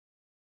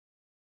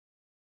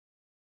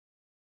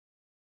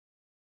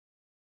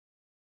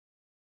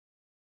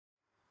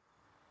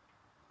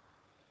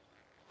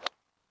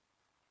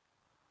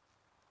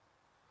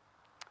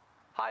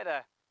Hi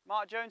there,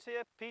 Mark Jones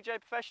here, PGA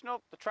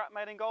Professional, the track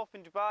Meydan golf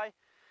in Dubai.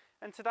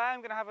 And today I'm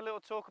going to have a little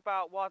talk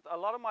about what a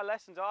lot of my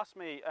lessons ask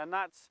me, and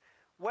that's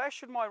where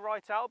should my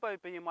right elbow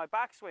be in my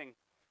backswing?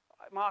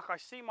 Mark, I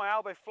see my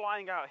elbow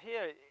flying out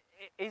here.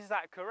 Is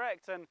that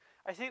correct? And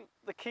I think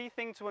the key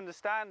thing to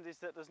understand is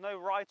that there's no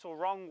right or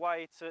wrong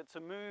way to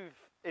move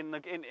in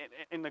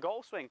the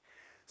golf swing.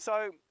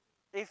 So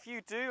if you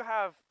do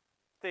have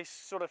this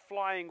sort of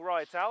flying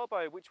right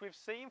elbow, which we've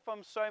seen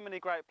from so many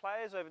great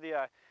players over the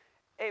year,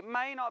 it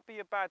may not be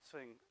a bad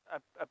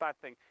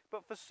thing,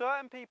 but for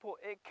certain people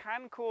it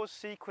can cause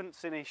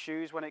sequencing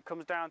issues when it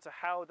comes down to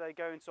how they're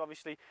going to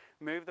obviously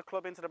move the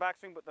club into the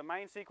backswing. But the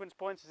main sequence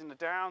points is in the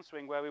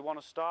downswing, where we want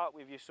to start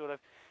with you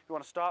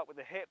want to start with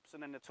the hips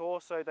and then the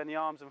torso, then the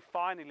arms, and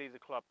finally the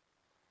club.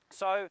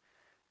 So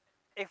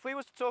if we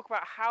was to talk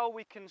about how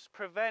we can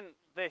prevent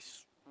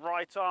this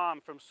right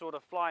arm from sort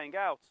of flying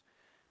out,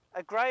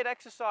 a great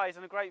exercise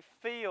and a great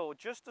feel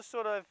just to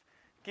sort of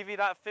give you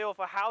that feel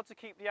for how to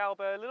keep the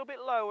elbow a little bit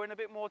lower and a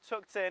bit more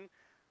tucked in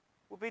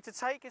would be to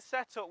take a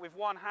setup with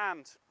one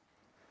hand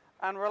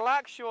and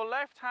relax your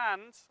left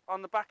hand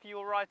on the back of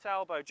your right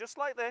elbow, just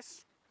like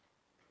this,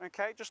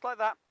 okay, just like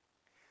that.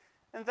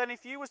 And then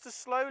if you was to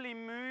slowly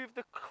move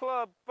the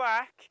club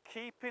back,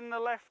 keeping the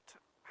left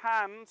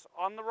hand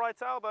on the right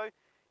elbow,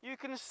 you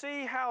can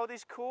see how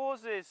this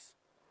causes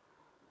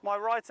my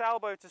right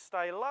elbow to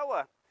stay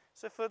lower.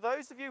 So for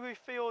those of you who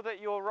feel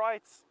that your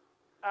right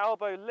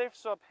elbow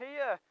lifts up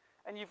here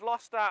and you've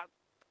lost that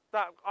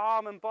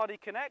arm and body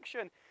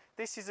connection,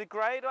 this is a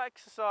great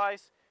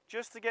exercise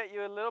just to get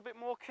you a little bit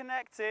more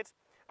connected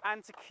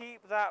and to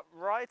keep that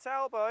right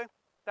elbow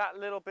that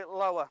little bit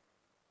lower.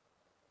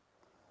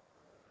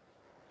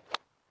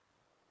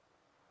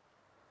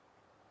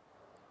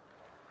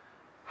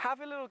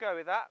 Have a little go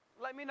with that.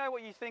 Let me know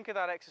what you think of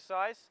that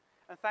exercise,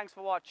 and thanks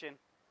for watching.